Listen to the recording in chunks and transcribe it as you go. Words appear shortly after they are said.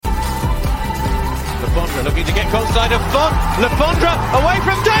Fondre looking to get onside of Le Fondre away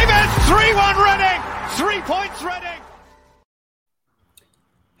from Davis. 3-1 Reading. 3 points Reading.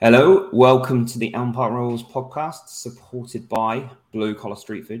 Hello, welcome to the Elm Park Rules podcast, supported by Blue Collar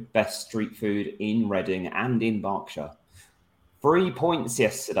Street Food, best street food in Reading and in Berkshire. 3 points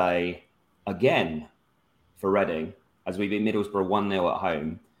yesterday, again, for Reading, as we beat Middlesbrough 1-0 at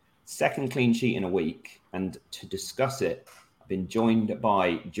home. Second clean sheet in a week. And to discuss it, I've been joined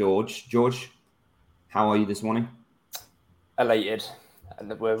by George. George, how are you this morning? Elated.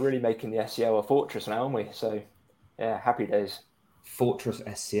 And we're really making the SCL a fortress now, aren't we? So, yeah, happy days. Fortress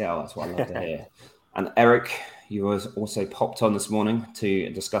SCL, that's what I love to hear. And Eric, you was also popped on this morning to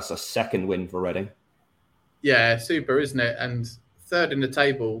discuss a second win for Reading. Yeah, super, isn't it? And third in the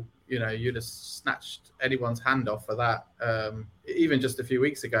table, you know, you'd have snatched anyone's hand off for that, even just a few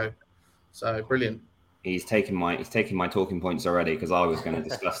weeks ago. So brilliant. He's taking my talking points already, because I was going to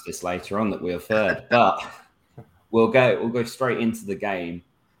discuss this later on that we are third. But we'll go straight into the game.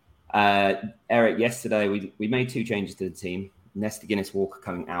 Eric, yesterday we made 2 changes to the team. Nesta Guinness-Walker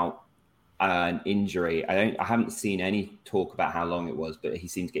coming out, an injury. I haven't seen any talk about how long it was, but he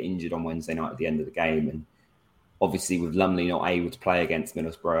seemed to get injured on Wednesday night at the end of the game. And obviously, with Lumley not able to play against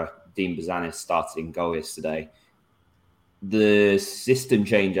Middlesbrough, Dean Bazanis started in goal yesterday. The system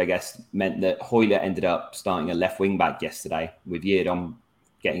change, I guess, meant that Hoyle ended up starting a left wing back yesterday, with Yiadom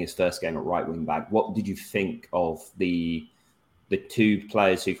getting his first game at right wing back. What did you think of the 2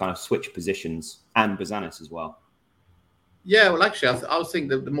 players who kind of switched positions, and Bazanis as well? Yeah, well, actually, I was thinking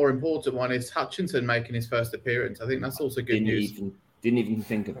that the more important one is Hutchinson making his first appearance. I think that's also good news. Didn't even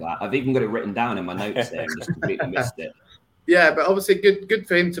think of that. I've even got it written down in my notes there and just completely missed it. Yeah, but obviously good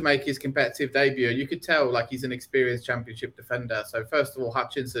for him to make his competitive debut. You could tell like he's an experienced Championship defender. So first of all,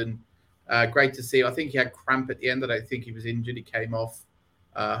 Hutchinson, great to see. I think he had cramp at the end. I don't think he was injured. He came off.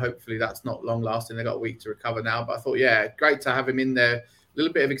 Hopefully that's not long lasting. They got a week to recover now. But I thought, yeah, great to have him in there. A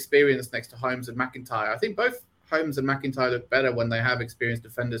little bit of experience next to Holmes and McIntyre. I think both Holmes and McIntyre look better when they have experienced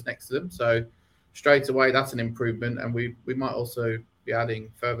defenders next to them. So straight away, that's an improvement. And we might also be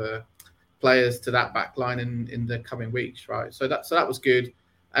adding further players to that back line in the coming weeks, right? So that was good.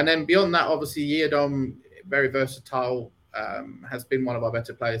 And then beyond that, obviously, Yiadom, very versatile, has been one of our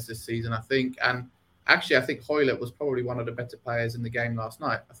better players this season, I think. And actually, I think Hoylett was probably one of the better players in the game last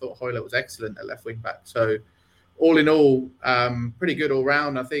night. I thought Hoylett was excellent at left wing back. So all in all, pretty good all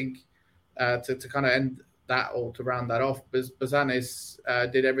round. I think to kind of end that, or to round that off, Bazanis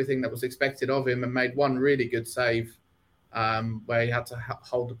did everything that was expected of him and made one really good save where he had to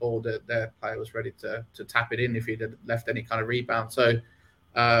hold the ball. Their player was ready to tap it in if he'd had left any kind of rebound. So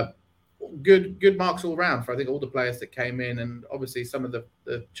good marks all round for, I think, all the players that came in. And obviously some of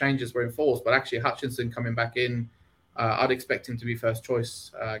the changes were enforced, but actually Hutchinson coming back in, I'd expect him to be first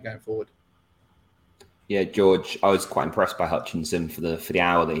choice going forward. Yeah, George, I was quite impressed by Hutchinson for the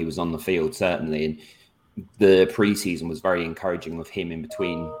hour that he was on the field, certainly. And the pre-season was very encouraging with him in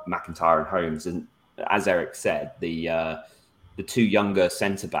between McIntyre and Holmes. And as Eric said, the 2 younger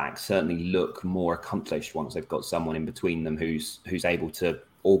centre-backs certainly look more accomplished once they've got someone in between them who's able to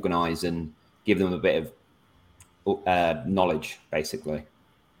organise and give them a bit of knowledge, basically.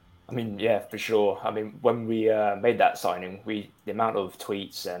 I mean, yeah, for sure. I mean, when we made that signing, the amount of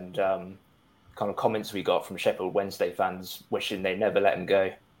tweets and kind of comments we got from Sheffield Wednesday fans wishing they never let him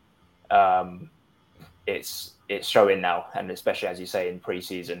go. It's showing now, and especially as you say in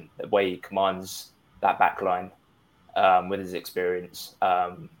pre-season, the way he commands that back line with his experience.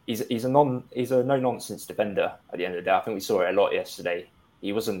 He's a no nonsense defender at the end of the day. I think we saw it a lot yesterday.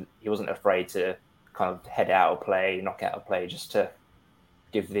 He wasn't afraid to kind of head out of play, knock out of play, just to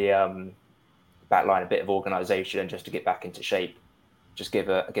give the back line a bit of organisation and just to get back into shape. Just give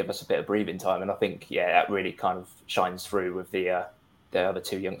us a bit of breathing time, and I think that really kind of shines through with the other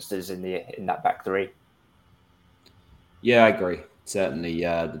 2 youngsters in that back 3. Yeah, I agree. Certainly,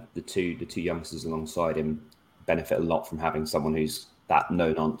 the two youngsters alongside him benefit a lot from having someone who's that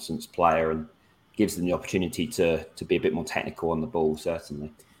no-nonsense player and gives them the opportunity to be a bit more technical on the ball,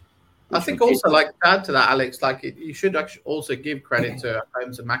 certainly. I think also, like, to add to that, Alex, like you should actually also give credit to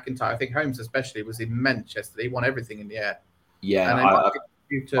Holmes and McIntyre. I think Holmes especially was immense yesterday. He won everything in the air. Yeah,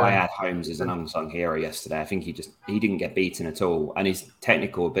 I had Holmes as an unsung hero yesterday. I think he didn't get beaten at all. And his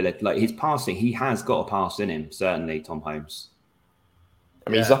technical ability, like his passing, he has got a pass in him, certainly, Tom Holmes. I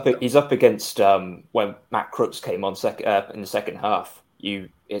mean, he's up against when Matt Crooks came on in the second half.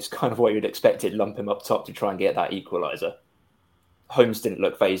 It's kind of what you'd expected, lump him up top to try and get that equaliser. Holmes didn't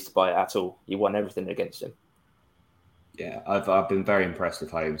look fazed by it at all. He won everything against him. Yeah, I've been very impressed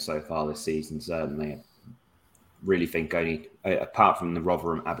with Holmes so far this season, certainly. really think only, apart from the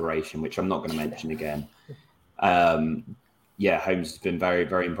Rotherham aberration, which I'm not going to mention again, Holmes has been very,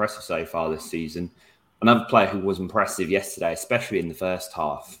 very impressive so far this season. Another player who was impressive yesterday, especially in the first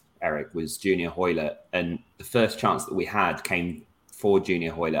half, Eric, was Junior Hoilett. And the first chance that we had came for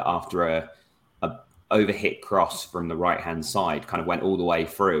Junior Hoilett after a overhit cross from the right-hand side, kind of went all the way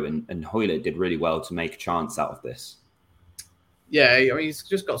through. And Hoilett did really well to make a chance out of this. Yeah, I mean, he's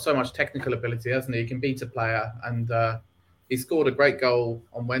just got so much technical ability, hasn't he? He can beat a player. And he scored a great goal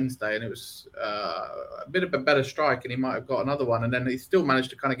on Wednesday, and it was a bit of a better strike, and he might have got another one. And then he still managed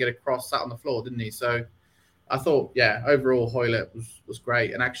to kind of get a cross sat on the floor, didn't he? So I thought, overall, Hoilett was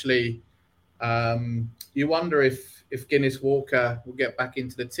great. And actually, you wonder if Guinness Walker will get back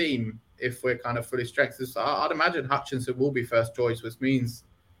into the team if we're kind of fully stretched. So I'd imagine Hutchinson will be first choice, which means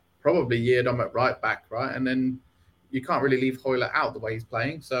probably Yiadom at right back, right? And then you can't really leave Hoilett out the way he's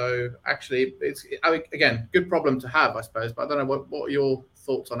playing. So actually, again, good problem to have, I suppose. But I don't know, what are your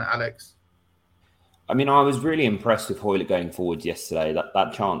thoughts on it, Alex? I mean, I was really impressed with Hoilett going forward yesterday.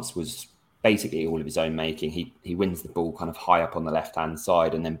 That chance was basically all of his own making. He wins the ball kind of high up on the left-hand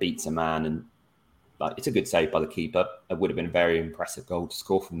side and then beats a man. And it's a good save by the keeper. It would have been a very impressive goal to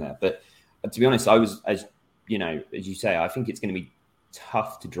score from there. But to be honest, as you say, I think it's going to be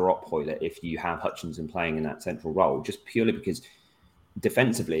tough to drop Hoilett if you have Hutchinson playing in that central role, just purely because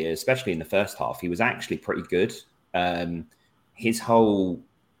defensively, especially in the first half, he was actually pretty good. His whole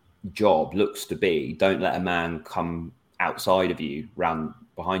job looks to be, don't let a man come outside of you, round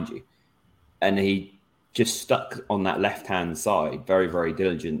behind you. And he just stuck on that left-hand side very, very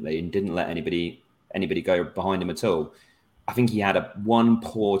diligently and didn't let anybody go behind him at all. I think he had one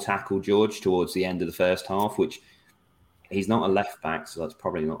poor tackle, George, towards the end of the first half, which he's not a left back, so that's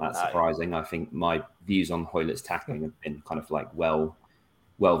probably not that surprising. I think my views on Hoilett's tackling have been kind of like well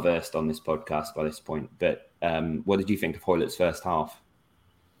versed on this podcast by this point. But what did you think of Hoilett's first half?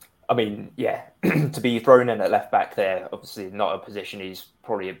 I mean, to be thrown in at left back there, obviously not a position he's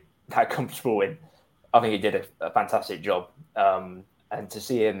probably that comfortable in. I think he did a fantastic job, and to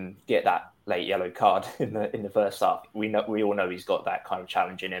see him get that late yellow card in the first half, we all know he's got that kind of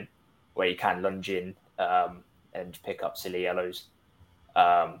challenge in him, where he can lunge in and pick up silly yellows.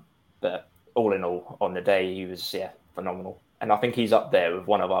 But all in all, on the day, he was phenomenal, and I think he's up there with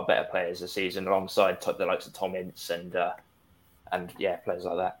one of our better players this season, alongside the likes of Tom Ince and players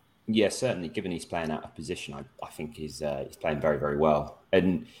like that. Yeah, certainly. Given he's playing out of position, I think he's playing very, very well.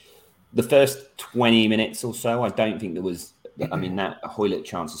 And the first 20 minutes or so, I don't think there was. I mean, that Hoilett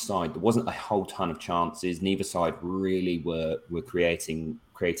chance aside, there wasn't a whole ton of chances. Neither side really were creating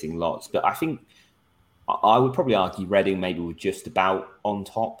lots. But I think I would probably argue Reading maybe were just about on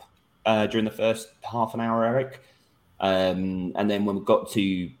top during the first half an hour, Eric. And then when we got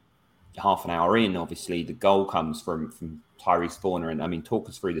to half an hour in, obviously the goal comes from Tyrese Forner. And I mean, talk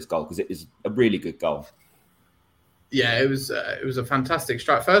us through this goal, because it is a really good goal. Yeah, it was a fantastic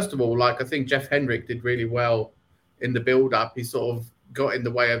strike. First of all, I think Jeff Hendrick did really well in the build-up. He sort of got in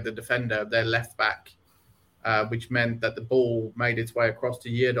the way of the defender, their left back, which meant that the ball made its way across to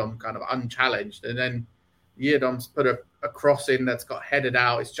Yiadom kind of unchallenged. And then Yiadom's put a cross in that's got headed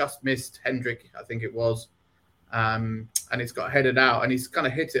out. It's just missed Hendrick, I think it was. And it's got headed out, and he's kind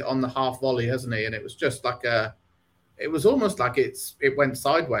of hit it on the half volley, hasn't he? And it was just it was almost like it went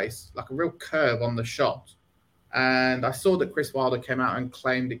sideways, like a real curve on the shot. And I saw that Chris Wilder came out and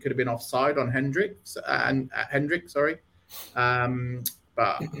claimed it could have been offside on Hendrick. But I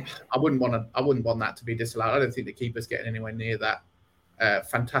wouldn't want that to be disallowed. I don't think the keeper's getting anywhere near that.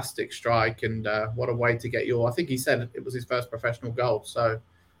 Fantastic strike, and what a way to get I think he said it was his first professional goal. So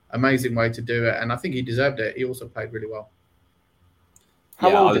amazing way to do it, and I think he deserved it. He also played really well.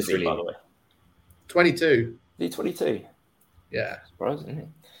 How old is he, by the way? 22. Is he 22? Yeah. Surprising, isn't it?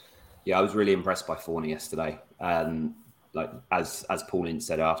 Yeah, I was really impressed by Forney yesterday. As Paul Ince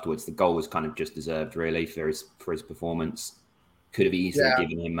said afterwards, the goal was kind of just deserved, really, for his performance. Could have easily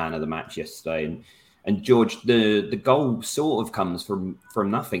given him man of the match yesterday. And George, the goal sort of comes from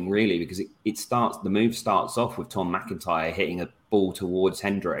nothing, really, because the move starts off with Tom McIntyre hitting a ball towards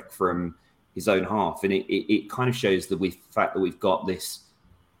Hendrick from his own half, and it kind of shows the fact that we've got this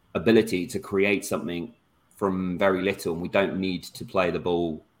ability to create something from very little, and we don't need to play the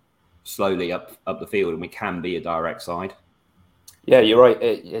ball slowly up the field, and we can be a direct side. Yeah, you're right.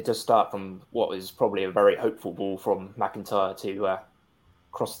 It does start from what is probably a very hopeful ball from McIntyre to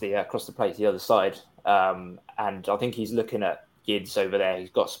cross the plate to the other side. And I think he's looking at Yids over there.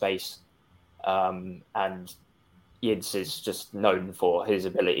 He's got space. And Yids is just known for his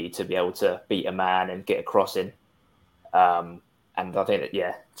ability to be able to beat a man and get a cross in. And And I think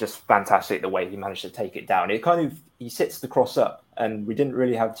that, just fantastic the way he managed to take it down. He sits the cross up, and we didn't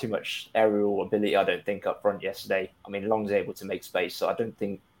really have too much aerial ability, I don't think, up front yesterday. I mean, Long's able to make space, so I don't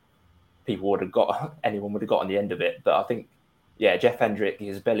think anyone would have got on the end of it. But I think, Jeff Hendrick,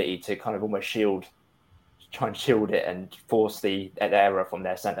 his ability to kind of almost try and shield it and force the error from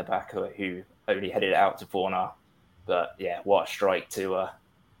their centre back who only headed it out to Fornah. But what a strike to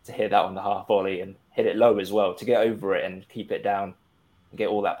hit that on the half volley and hit it low as well, to get over it and keep it down and get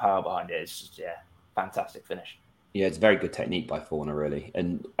all that power behind it. It's just, fantastic finish. Yeah, it's very good technique by Fornah, really.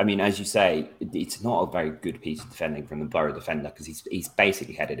 And I mean, as you say, it's not a very good piece of defending from the Borough defender, because he's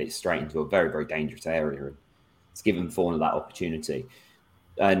basically headed it straight into a very, very dangerous area. And it's given Fornah that opportunity.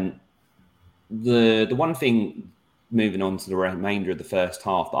 And the one thing, moving on to the remainder of the first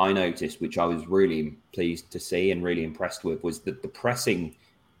half, that I noticed, which I was really pleased to see and really impressed with, was that the pressing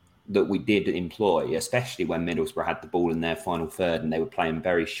that we did employ, especially when Middlesbrough had the ball in their final third and they were playing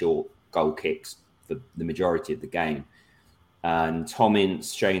very short goal kicks for the majority of the game. And Tom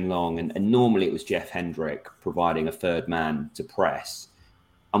Ince, Shane Long, and normally it was Jeff Hendrick providing a third man to press.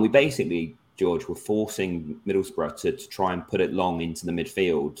 And we basically, George, were forcing Middlesbrough to try and put it long into the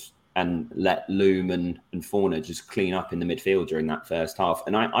midfield and let Loom and Fornah just clean up in the midfield during that first half.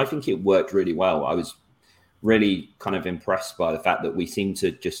 And I think it worked really well. I was really kind of impressed by the fact that we seemed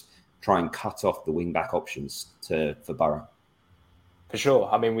to just try and cut off the wing-back options for Borough. For sure.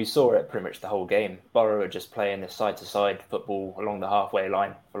 I mean, we saw it pretty much the whole game. Borough are just playing this side-to-side football along the halfway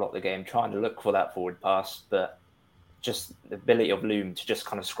line for a lot of the game, trying to look for that forward pass, but just the ability of Loom to just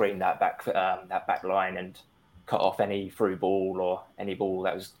kind of screen that back line and cut off any through ball or any ball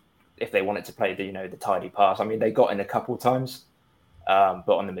that was, if they wanted to play the tidy pass. I mean, they got in a couple times,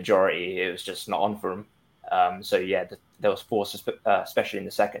 but on the majority, it was just not on for them. There was force, especially in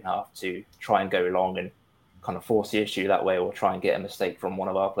the second half, to try and go long and kind of force the issue that way, or try and get a mistake from one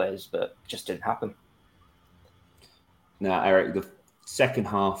of our players, but it just didn't happen. Now, Eric, the second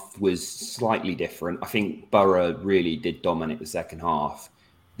half was slightly different. I think Borough really did dominate the second half.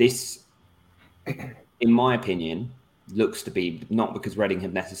 This, in my opinion, looks to be not because Reading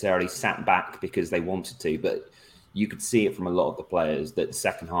had necessarily sat back because they wanted to, but you could see it from a lot of the players that the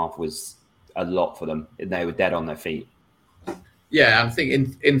second half was a lot for them, and they were dead on their feet. Yeah, I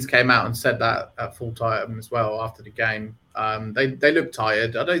think Ince came out and said that at full time as well after the game. They looked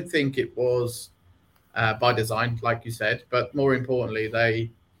tired. I don't think it was by design, like you said, but more importantly,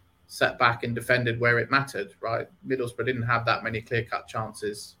 they sat back and defended where it mattered, right? Middlesbrough didn't have that many clear-cut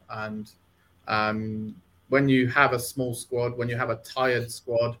chances. And when you have a small squad, when you have a tired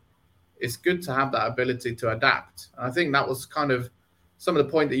squad, it's good to have that ability to adapt. And I think that was kind of some of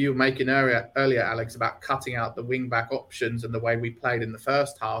the point that you were making earlier, Alex, about cutting out the wing-back options and the way we played in the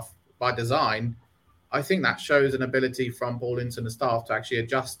first half by design. I think that shows an ability from Paul Ince and the staff to actually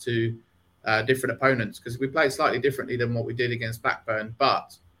adjust to different opponents, because we played slightly differently than what we did against Blackburn,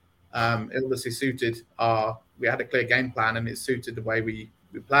 but it obviously suited we had a clear game plan and it suited the way we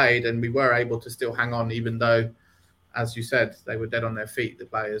played, and we were able to still hang on, even though, as you said, they were dead on their feet, the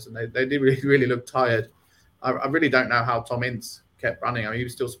players, and they did really look tired. I really don't know how Tom Ince kept running. I mean, he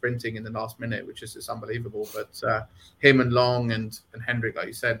was still sprinting in the last minute, which is just unbelievable. But him and Long and Hendrick, like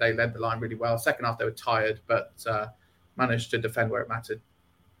you said, they led the line really well. Second half, they were tired, but managed to defend where it mattered.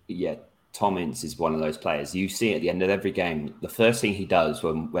 Yeah, Tom Ince is one of those players. You see at the end of every game, the first thing he does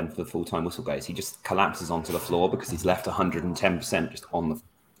when the full-time whistle goes, he just collapses onto the floor because he's left 110% just on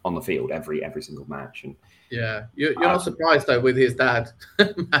the field every single match. And yeah, you're not surprised though with his dad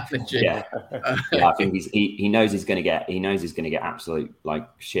managing. Yeah, I think he knows he's going to get absolute like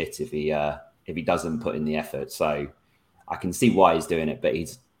shit if he doesn't put in the effort. So I can see why he's doing it, but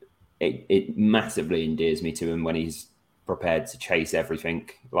it massively endears me to him when he's prepared to chase everything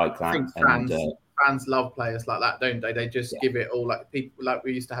like that. I think fans love players like that, don't they? They just give it all. Like people, like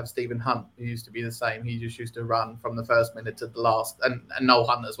we used to have Stephen Hunt, who used to be the same. He just used to run from the first minute to the last, and Noel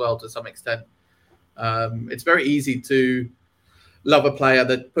Hunt as well to some extent. It's very easy to love a player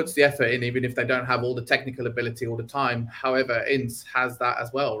that puts the effort in, even if they don't have all the technical ability all the time. However, Ince has that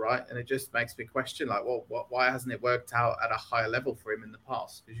as well, right? And it just makes me question, like, why hasn't it worked out at a higher level for him in the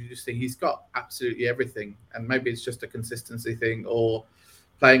past? Because you just think he's got absolutely everything, and maybe it's just a consistency thing, or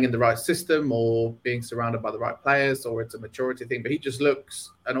playing in the right system, or being surrounded by the right players, or it's a maturity thing. But he just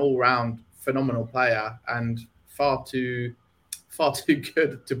looks an all-round phenomenal player, and far too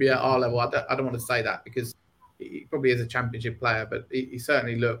good to be at our level. I don't want to say that because he probably is a championship player, but he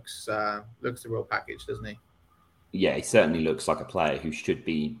certainly looks the real package, doesn't he? Yeah, he certainly looks like a player who should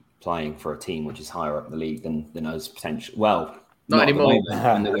be playing for a team which is higher up the league than us potentially. Well, not anymore.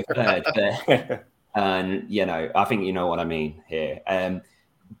 Than we've heard, And, I think you know what I mean here.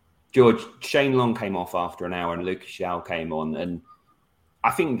 George, Shane Long came off after an hour and Lucas João came on. And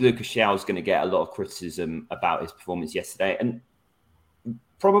I think Lucas João is going to get a lot of criticism about his performance yesterday. And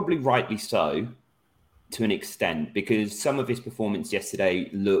probably rightly so to an extent, because some of his performance yesterday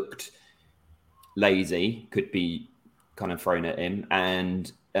looked lazy, could be kind of thrown at him,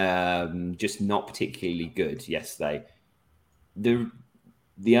 and just not particularly good yesterday.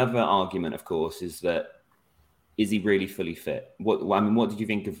 The other argument, of course, is he really fully fit? What did you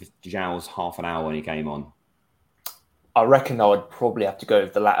think of João's half an hour when he came on? I reckon I would probably have to go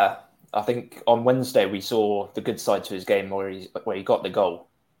with the latter. I think on Wednesday we saw the good side to his game where he got the goal.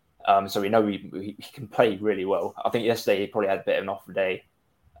 So we know he can play really well. I think yesterday he probably had a bit of an off day.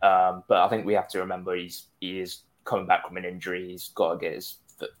 But I think we have to remember he is coming back from an injury. He's got to get his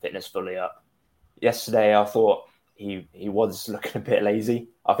fitness fully up. Yesterday, I thought he was looking a bit lazy.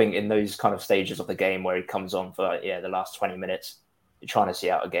 I think in those kind of stages of the game where he comes on for the last 20 minutes, you're trying to see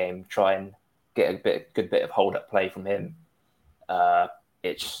out a game, try and get a good bit of hold-up play from him.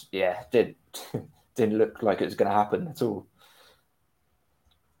 Didn't look like it was going to happen at all.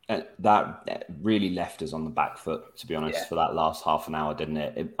 That really left us on the back foot, to be honest, for that last half an hour, didn't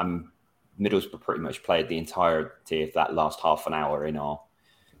it? Middlesbrough pretty much played the entirety of that last half an hour in our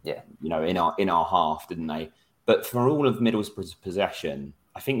half, didn't they? But for all of Middlesbrough's possession,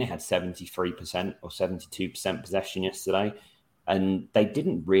 I think they had 73% or 72% possession yesterday, and they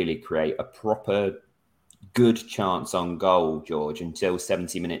didn't really create a proper good chance on goal, George, until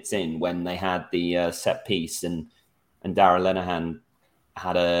 70 minutes in, when they had the set piece and Darragh Lenihan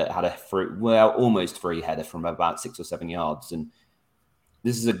had a almost free header from about 6 or 7 yards, and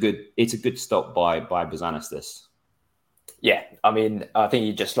it's a good stop by Bouzanis. This, yeah, I think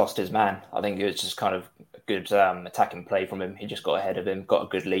he just lost his man. I think it was just kind of a good attacking play from him. He just got ahead of him, got a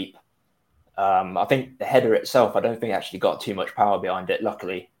good leap. I think the header itself, I don't think actually got too much power behind it.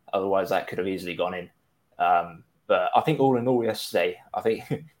 Luckily, otherwise that could have easily gone in. But I think all in all yesterday, I think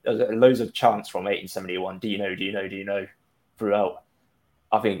there was loads of chance from 1871. Do you know throughout.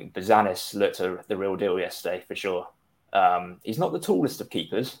 I think Bouzanis looked the real deal yesterday for sure. He's not the tallest of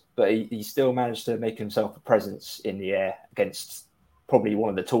keepers, but he still managed to make himself a presence in the air against probably one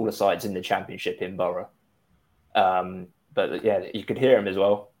of the taller sides in the Championship in Borough. But yeah, you could hear him as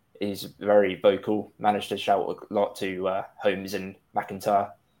well. He's very vocal, managed to shout a lot to Holmes and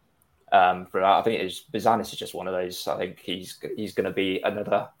McIntyre. I think Bouzanis is just one of those. I think he's going to be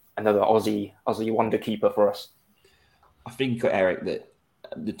another Aussie wonder keeper for us. I think, Eric, that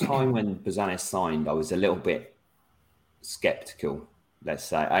at the time when Bouzanis signed, I was a little bit sceptical, let's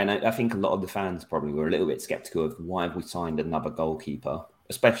say. And I think a lot of the fans probably were a little bit sceptical of why have we signed another goalkeeper,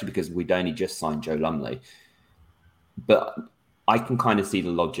 especially because we'd only just signed Joe Lumley. But I can kind of see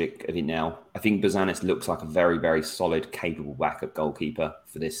the logic of it now. I think Bouzanis looks like a very, very solid, capable backup goalkeeper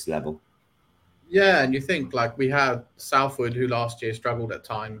for this level. Yeah, and you think like we had Southwood, who last year struggled at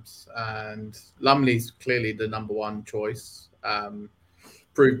times, and Lumley's clearly the number one choice.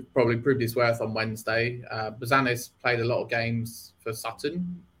 Probably proved his worth on Wednesday. Bouzanis played a lot of games for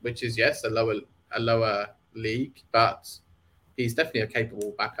Sutton, which is a lower league, but he's definitely a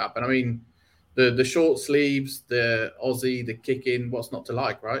capable backup. And the short sleeves, the Aussie, the kicking, what's not to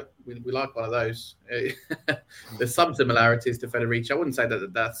like, right? We like one of those. There's some similarities to Federici. I wouldn't say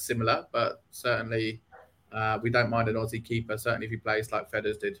that that's similar, but certainly we don't mind an Aussie keeper, certainly if he plays like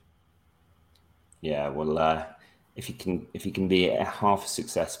Fedders did. Yeah, well, if he can be half as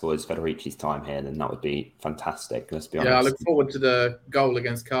successful as Federici's time here, then that would be fantastic. Let's be honest. Yeah, I look forward to the goal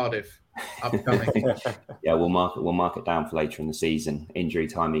against Cardiff upcoming. Yeah, we'll mark it down for later in the season. Injury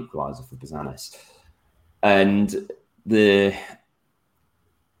time equaliser for Bouzanis. And the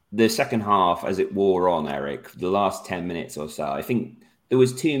second half, as it wore on, Eric, the last 10 minutes or so, I think there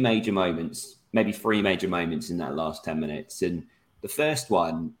was two major moments, maybe three major moments in that last 10 minutes. And the first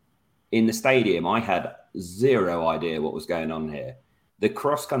one, in the stadium, I had zero idea what was going on here. The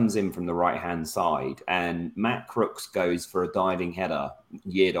cross comes in from the right-hand side and Matt Crooks goes for a diving header.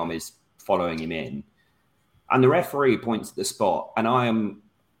 Yiadom is following him in. And the referee points at the spot and I am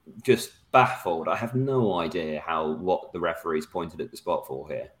just baffled. I have no idea what the referee's pointed at the spot for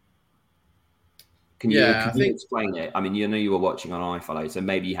here. Can you explain it? You were watching on iFollow, so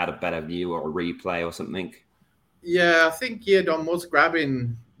maybe you had a better view or a replay or something. Yeah, I think Yiadom was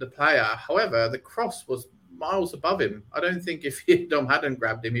grabbing the player. However, the cross was miles above him. I don't think if Yiadom hadn't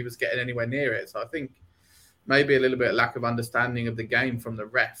grabbed him, he was getting anywhere near it. So I think maybe a little bit of lack of understanding of the game from the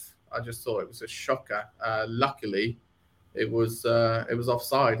ref. I just thought it was a shocker. Luckily, it was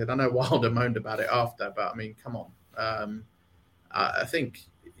offside. And I know Wilder moaned about it after, but come on. I think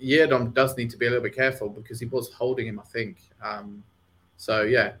Yiadom does need to be a little bit careful because he was holding him, I think. So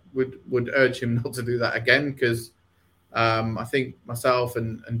yeah, would urge him not to do that again because I think myself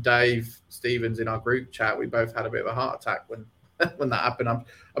and Dave Stevens in our group chat, we both had a bit of a heart attack when that happened.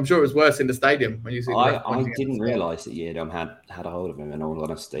 I'm sure it was worse in the stadium when you see. I didn't realise that Yiadom had a hold of him, in all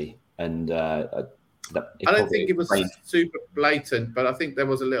honesty, and I don't think it was super blatant, but I think there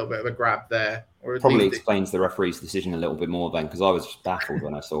was a little bit of a grab there. Or probably explains the referee's decision a little bit more then, because I was baffled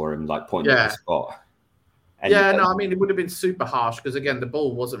when I saw him pointing at the spot. And, I mean, it would have been super harsh because, again, the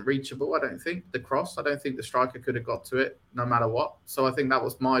ball wasn't reachable, I don't think. The cross, I don't think the striker could have got to it no matter what. So I think that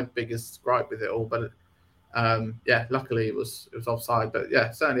was my biggest gripe with it all. But, luckily it was offside. But, yeah,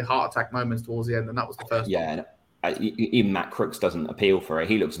 certainly heart attack moments towards the end, and that was the first one. Even Matt Crooks doesn't appeal for it.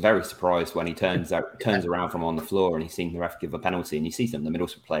 He looks very surprised when he turns around from on the floor and he's seen the ref give a penalty. And you see some of the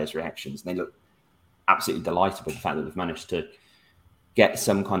Middlesbrough players' reactions, and they look absolutely delighted with the fact that they've managed to get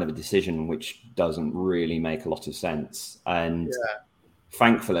some kind of a decision which doesn't really make a lot of sense. And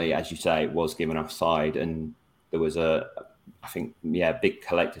thankfully, as you say, it was given offside, and there was big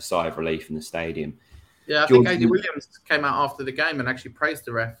collective sigh of relief in the stadium. Yeah, I think AJ Williams came out after the game and actually praised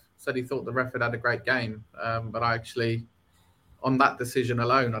the ref, said he thought the ref had a great game. But I actually, on that decision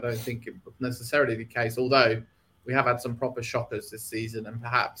alone, I don't think it was necessarily the case, although we have had some proper shockers this season, and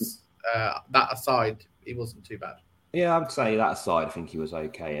perhaps that aside, he wasn't too bad. Yeah, I would say that aside, I think he was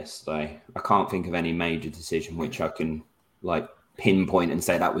okay yesterday. I can't think of any major decision which I can pinpoint and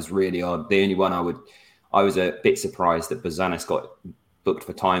say that was really odd. The only one I was a bit surprised that Bazanis got booked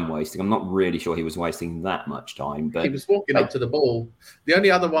for time wasting. I'm not really sure he was wasting that much time, but he was walking up to the ball. The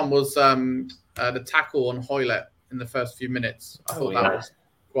only other one was the tackle on Hoylett in the first few minutes. I thought that was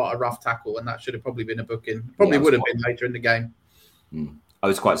quite a rough tackle, and that should have probably been a booking. Probably would have been later in the game. I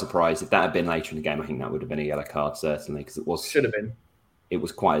was quite surprised. If that had been later in the game, I think that would have been a yellow card, certainly, because should have been. It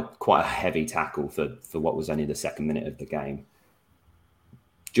was quite a heavy tackle for what was only the second minute of the game.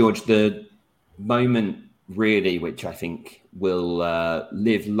 George, the moment really which I think will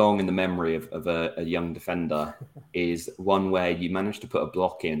live long in the memory of a young defender is one where you manage to put a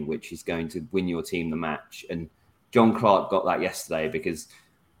block in which is going to win your team the match. And John Clark got that yesterday because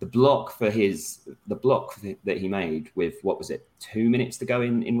the block that he made with, 2 minutes to go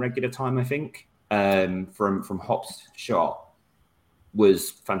in regular time, I think, from Hop's shot was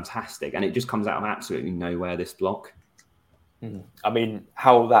fantastic. And it just comes out of absolutely nowhere, this block. I mean,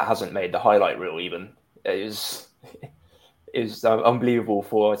 how that hasn't made the highlight reel even is unbelievable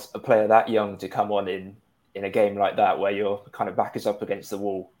for a player that young to come on in a game like that where your kind of back is up against the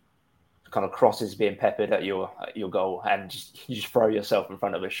wall, kind of crosses being peppered at your goal, and you just throw yourself in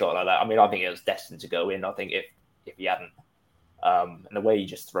front of a shot like that. I mean, I think it was destined to go in. I think if he hadn't, and the way he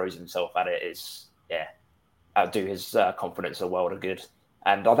just throws himself at it is, outdo his confidence a world of good.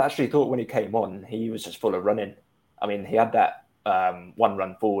 And I've actually thought when he came on, he was just full of running. I mean, he had that one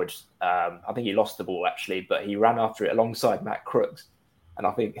run forward. I think he lost the ball actually, but he ran after it alongside Matt Crooks. And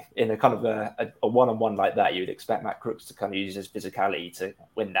I think in a kind of a one-on-one like that, you'd expect Matt Crooks to kind of use his physicality to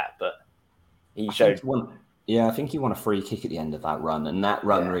win that, but he showed. I think he won a free kick at the end of that run, and that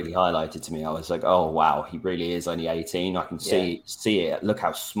run really highlighted to me. I was like, oh wow, he really is only 18. I can see it. Look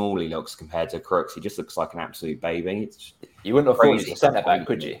how small he looks compared to Crooks. He just looks like an absolute baby. You wouldn't have thought he's a centre back,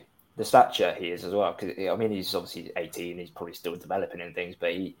 could you? The stature he is as well, because I mean he's obviously 18. He's probably still developing in things,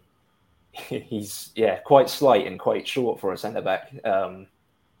 but he's quite slight and quite short for a centre back.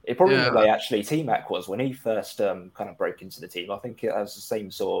 It probably the way actually T-Mac was when he first kind of broke into the team. I think it has the same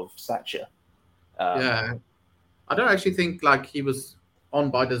sort of stature. I don't actually think he was on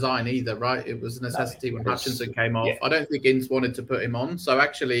by design either, right? It was a necessity when Hutchinson came off. I don't think Ince wanted to put him on. So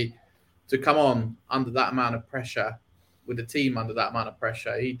actually to come on under that amount of pressure, with the team under that amount of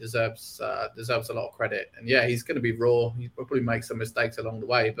pressure, he deserves a lot of credit. And he's going to be raw. He'll probably make some mistakes along the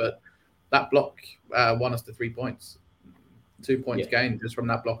way, but that block won us the 3 points. 2 points gained just from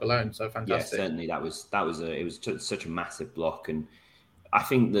that block alone. So fantastic. Yeah, certainly that was it was such a massive block. And I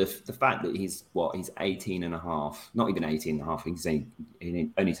think the fact that he's 18 and a half, not even 18 and a half, he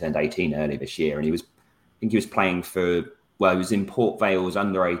only turned 18 early this year. And he was playing for, he was in Port Vale's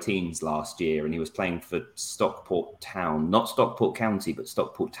under 18s last year, and he was playing for Stockport Town, not Stockport County, but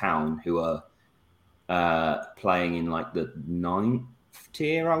Stockport Town, who are playing in the 9th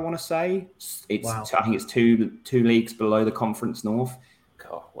tier, I want to say. I think it's two leagues below the Conference North.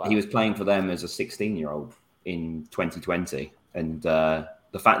 Oh, wow. He was playing for them as a 16-year-old in 2020. And the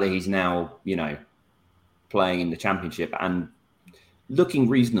fact that he's now, playing in the Championship and looking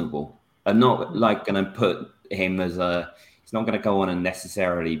reasonable, I'm not going to put him as He's not going to go on and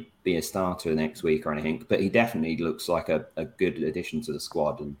necessarily be a starter next week or anything, but he definitely looks like a good addition to the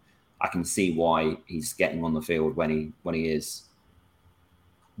squad, and I can see why he's getting on the field when he is.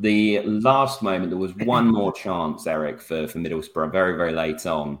 The last moment, there was one more chance, Eric, for Middlesbrough, very, very late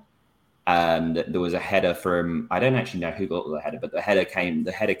on. And there was a header from, I don't actually know who got the header, but the header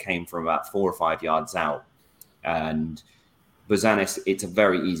came from about 4 or 5 yards out. And Bouzanis, it's a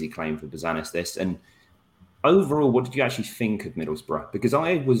very easy claim for Bouzanis, this. And overall, what did you actually think of Middlesbrough? Because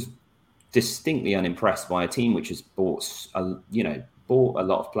I was distinctly unimpressed by a team which has bought a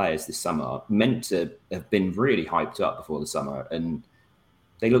lot of players this summer, meant to have been really hyped up before the summer, and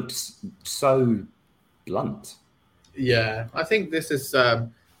they looked so blunt. Yeah, I think this is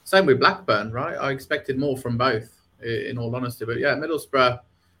same with Blackburn, right? I expected more from both, in all honesty. But yeah, Middlesbrough,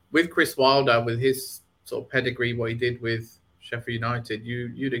 with Chris Wilder, with his sort of pedigree, what he did with Sheffield United,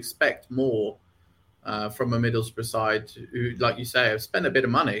 you'd expect more from a Middlesbrough side who, like you say, have spent a bit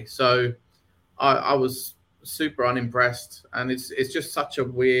of money. So I was super unimpressed, and it's just such a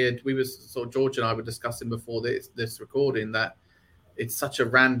weird. George and I were discussing before this recording that it's such a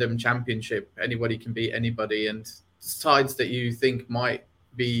random championship. Anybody can beat anybody, and sides that you think might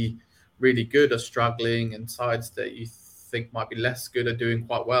be really good are struggling, and sides that you think might be less good are doing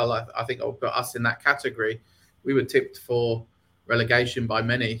quite well. I think I'll put us in that category. We were tipped for relegation by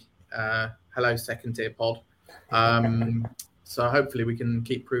many. Hello, second tier pod. So hopefully we can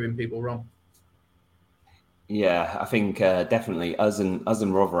keep proving people wrong. Yeah, I think definitely us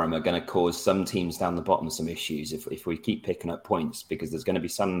and Rotherham are going to cause some teams down the bottom some issues if we keep picking up points, because there's going to be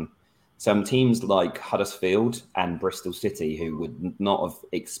some teams like Huddersfield and Bristol City who would not have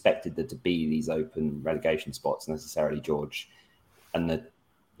expected there to be these open relegation spots necessarily, George. And that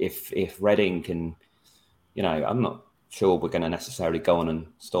if Reading can, I'm not sure we're going to necessarily go on and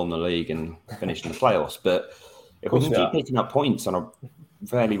storm the league and finish in the playoffs, but if we can keep picking up points on a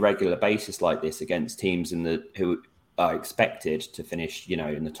fairly regular basis like this against teams who are expected to finish,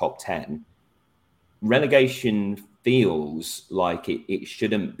 in the top 10, relegation feels like it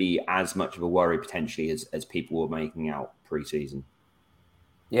shouldn't be as much of a worry potentially as people were making out pre-season.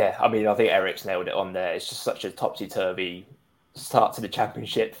 Yeah, I mean, I think Eric's nailed it on there. It's just such a topsy-turvy start to the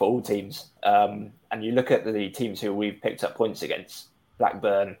championship for all teams. And you look at the teams who we've picked up points against,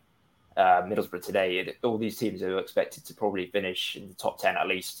 Blackburn, Middlesbrough today, all these teams are expected to probably finish in the top 10 at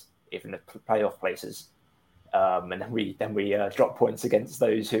least, even the playoff places. And then we drop points against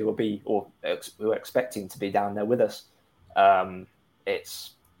those who are expecting to be down there with us.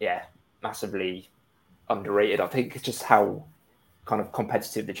 It's massively underrated. I think it's just how kind of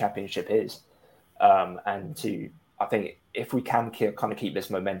competitive the championship is, I think if we can kind of keep this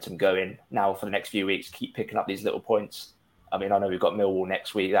momentum going now for the next few weeks, keep picking up these little points. I mean, I know we've got Millwall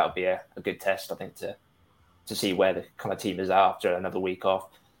next week. That would be a good test, I think, to see where the kind of team is after another week off.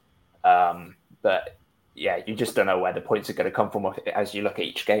 But yeah, you just don't know where the points are going to come from. As you look at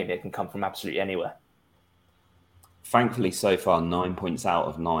each game, it can come from absolutely anywhere. Thankfully, so far, 9 points out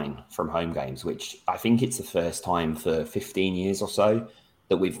of 9 from home games, which I think it's the first time for 15 years or so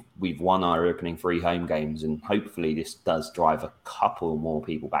that we've won our opening 3 home games. And hopefully this does drive a couple more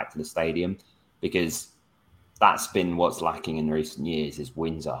people back to the stadium, because that's been what's lacking in recent years is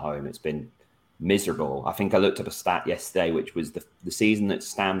wins at home. It's been miserable. I think I looked up a stat yesterday, which was the season that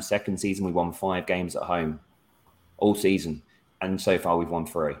Stam's second season, we won 5 games at home all season. And so far we've won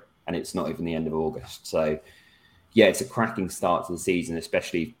 3, and it's not even the end of August. So yeah, it's a cracking start to the season,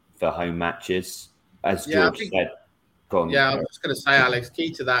 especially for home matches. As George said, go on. Yeah, I was just going to say, Alex,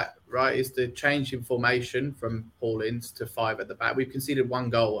 key to that, right, is the change in formation from Paul Ince to 5 at the back. We've conceded 1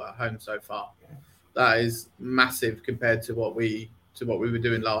 goal at home so far. That is massive compared to what we were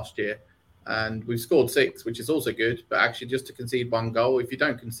doing last year. And we've scored 6, which is also good. But actually, just to concede 1 goal, if you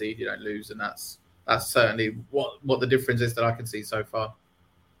don't concede, you don't lose. And that's certainly what the difference is that I can see so far.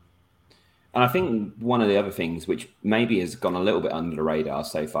 And I think one of the other things which maybe has gone a little bit under the radar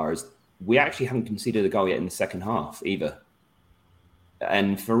so far is we actually haven't conceded a goal yet in the second half either.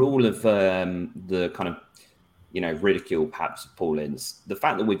 And for all of the kind of, ridicule perhaps of Paul Ince, the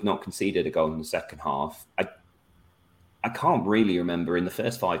fact that we've not conceded a goal in the second half, I can't really remember in the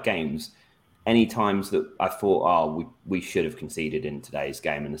first 5 games any times that I thought, we should have conceded in today's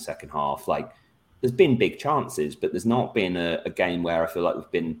game in the second half. Like, there's been big chances, but there's not been a game where I feel like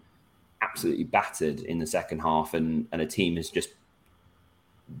we've been absolutely battered in the second half and a team has just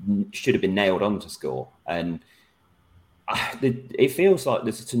should have been nailed on to score. And it feels like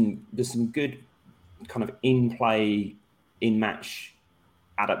there's some good kind of in-play, in-match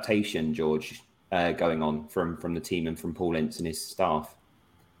adaptation, George, going on from the team and from Paul Ince and his staff.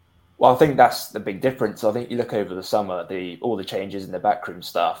 Well, I think that's the big difference. I think you look over the summer, all the changes in the backroom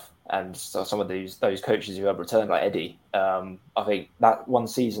stuff, and so some of those coaches who have returned, like Eddie. I think that one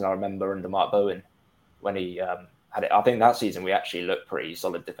season I remember under Mark Bowen when he had it. I think that season we actually looked pretty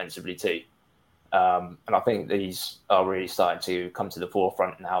solid defensively too. And I think these are really starting to come to the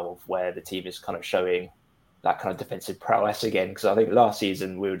forefront now of where the team is kind of showing that kind of defensive prowess again. Because I think last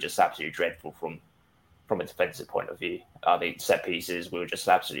season we were just absolutely dreadful from a defensive point of view. I think set pieces, we were just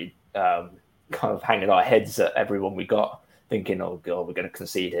absolutely kind of hanging our heads at everyone we got, thinking, oh God, we're going to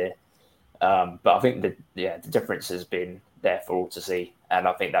concede here. But I think the difference has been there for all to see. And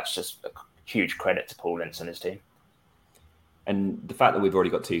I think that's just a huge credit to Paul Ince and his team. And the fact that we've already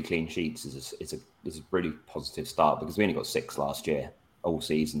got 2 clean sheets is a really positive start, because we only got 6 last year all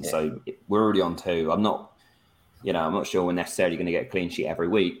season. Yeah. So we're already on 2. I'm not sure we're necessarily going to get a clean sheet every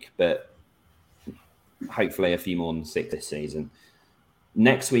week, but hopefully a few more than 6 this season.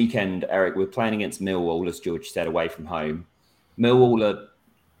 Next weekend, Eric, we're playing against Millwall, as George said, away from home. Millwall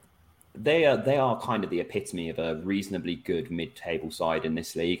they are kind of the epitome of a reasonably good mid-table side in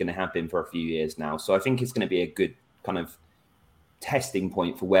this league, and they have been for a few years now. So I think it's going to be a good kind of testing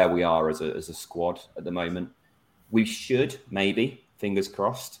point for where we are as a squad at the moment. We should maybe, fingers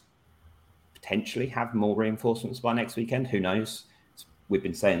crossed, potentially have more reinforcements by next weekend. Who knows? We've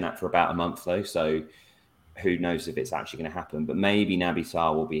been saying that for about a month though, so who knows if it's actually going to happen. But maybe Naby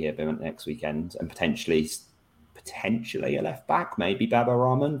Sarr will be here next weekend, and potentially a left back, maybe Baba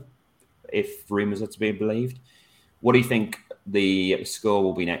Rahman, if rumours are to be believed. What do you think the score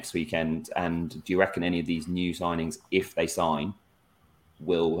will be next weekend? And do you reckon any of these new signings, if they sign,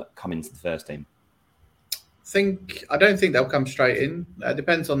 will come into the first team? I don't think they'll come straight in.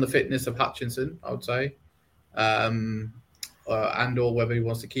 Depends on the fitness of Hutchinson, I would say, and or whether he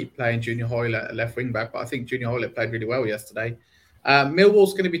wants to keep playing Junior Hoilett at left wing back. But I think Junior Hoilett played really well yesterday.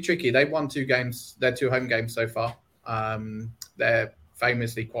 Millwall's going to be tricky. They've won 2 games, their 2 home games so far. They're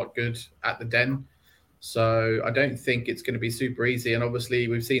famously quite good at the Den. So I don't think it's going to be super easy. And obviously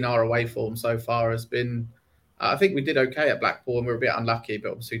we've seen our away form so far has been, I think we did okay at Blackpool and we were a bit unlucky,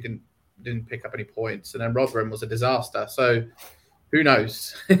 but obviously didn't pick up any points. And then Rotherham was a disaster. So who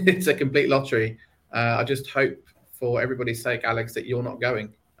knows? It's a complete lottery. I just hope for everybody's sake, Alex, that you're not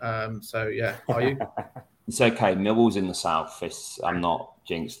going. So yeah, are you? It's okay. Millwall's in the south. I'm not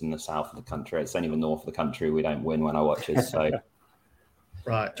jinxed in the south of the country. It's only the north of the country we don't win when I watch it. So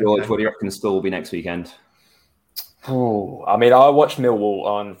right, George, what do you reckon the score will be next weekend? Oh, I mean, I watched Millwall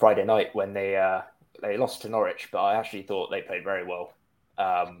on Friday night when they lost to Norwich, but I actually thought they played very well.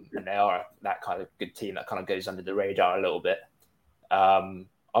 And they are that kind of good team that kind of goes under the radar a little bit. I'm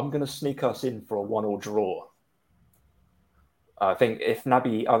going to sneak us in for a 1-1 draw. I think if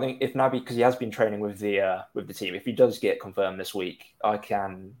Naby, because he has been training with the team, if he does get confirmed this week, I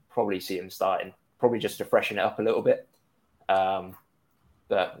can probably see him starting, probably just to freshen it up a little bit. But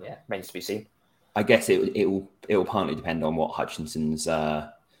yeah, remains to be seen. I guess it will partly depend on what Hutchinson's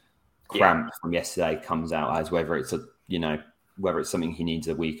cramp from yesterday comes out as, whether it's whether it's something he needs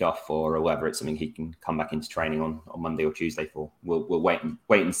a week off for, or whether it's something he can come back into training on Monday or Tuesday for. We'll wait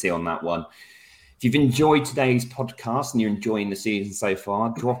and see on that one. If you've enjoyed today's podcast and you're enjoying the season so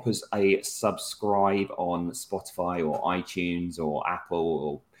far, drop us a subscribe on Spotify or iTunes or Apple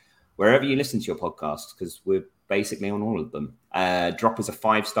or wherever you listen to your podcast, because we're basically on all of them. Drop us a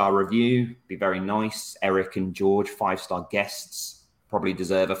 5-star review. Be very nice. Eric and George, 5-star guests, probably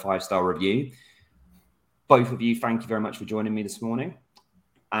deserve a 5-star review. Both of you, thank you very much for joining me this morning.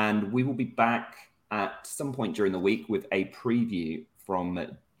 And we will be back at some point during the week with a preview from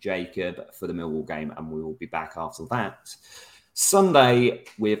Jacob for the Millwall game, and we will be back after that Sunday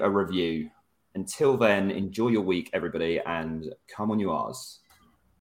with a review. Until then, enjoy your week, everybody, and come on you R's.